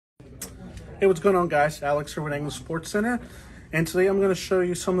Hey, what's going on, guys? Alex here with Angler Sports Center, and today I'm going to show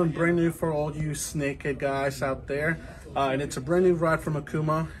you something brand new for all you snakehead guys out there. And it's a brand new rod from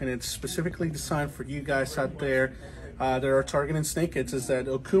Okuma, and it's specifically designed for you guys out there that are targeting snakeheads. Is that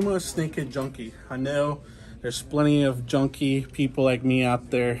Okuma Snakehead Junky? I know there's plenty of junky people like me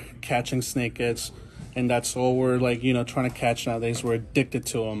out there catching snakeheads, and that's all we're trying to catch nowadays. We're addicted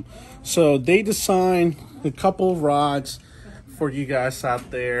to them. So they designed a couple of rods for you guys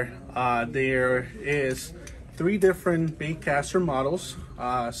out there. There is 3 different bait caster models: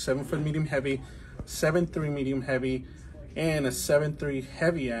 7-foot medium heavy, 7.3 medium heavy, and a 7.3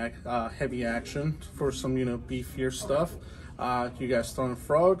 heavy action for some beefier stuff. You guys throwing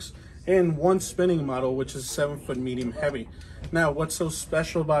frogs, and 1 spinning model, which is 7-foot medium heavy. Now, what's so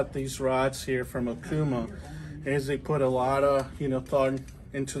special about these rods here from Okuma is they put a lot of thought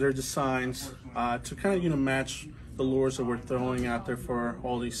into their designs to kind of match the lures that we're throwing out there for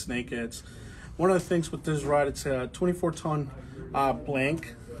all these snakeheads. One of the things with this rod, it's a 24-ton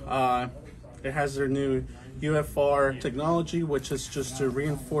blank. It has their new UFR technology, which is just to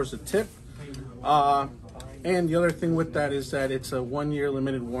reinforce the tip. And the other thing with that is that it's a 1-year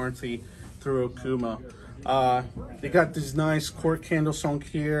limited warranty through Okuma. They got these nice cork handles on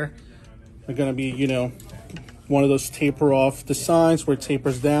here. They're gonna be, one of those taper off designs where it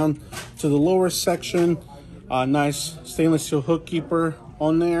tapers down to the lower section. Nice stainless steel hook keeper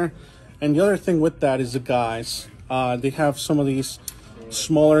on there. And the other thing with that is the guides. They have some of these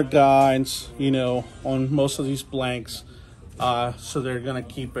smaller guides, on most of these blanks. So they're gonna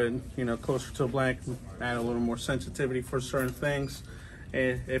keep it, closer to a blank, add a little more sensitivity for certain things,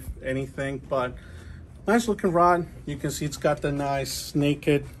 if anything. But nice looking rod. You can see it's got the nice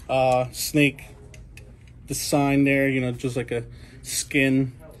naked snake design there, just like a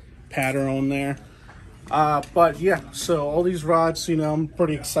skin pattern on there. But yeah, so all these rods, I'm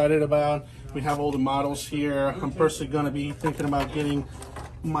pretty excited about. We have all the models here. I'm personally going to be thinking about getting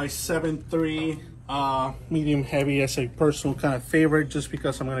my 7.3 medium heavy as a personal kind of favorite, just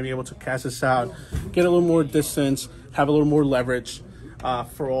because I'm going to be able to cast this out, get a little more distance, have a little more leverage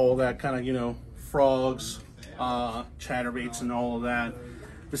for all that kind of, frogs, chatterbaits, and all of that.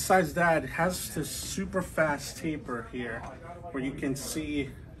 Besides that, it has this super fast taper here where you can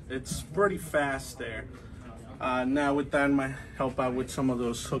see it's pretty fast there. Now with that, it might help out with some of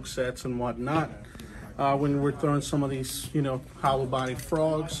those hook sets and whatnot when we're throwing some of these, hollow body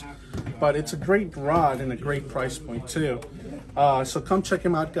frogs. But it's a great rod and a great price point too. So come check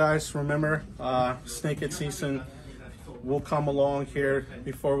him out, guys. Remember, snakehead season will come along here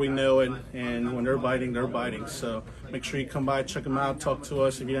before we know it, and when they're biting, they're biting. So make sure you come by, check them out, talk to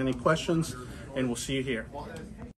us if you have any questions, and we'll see you here.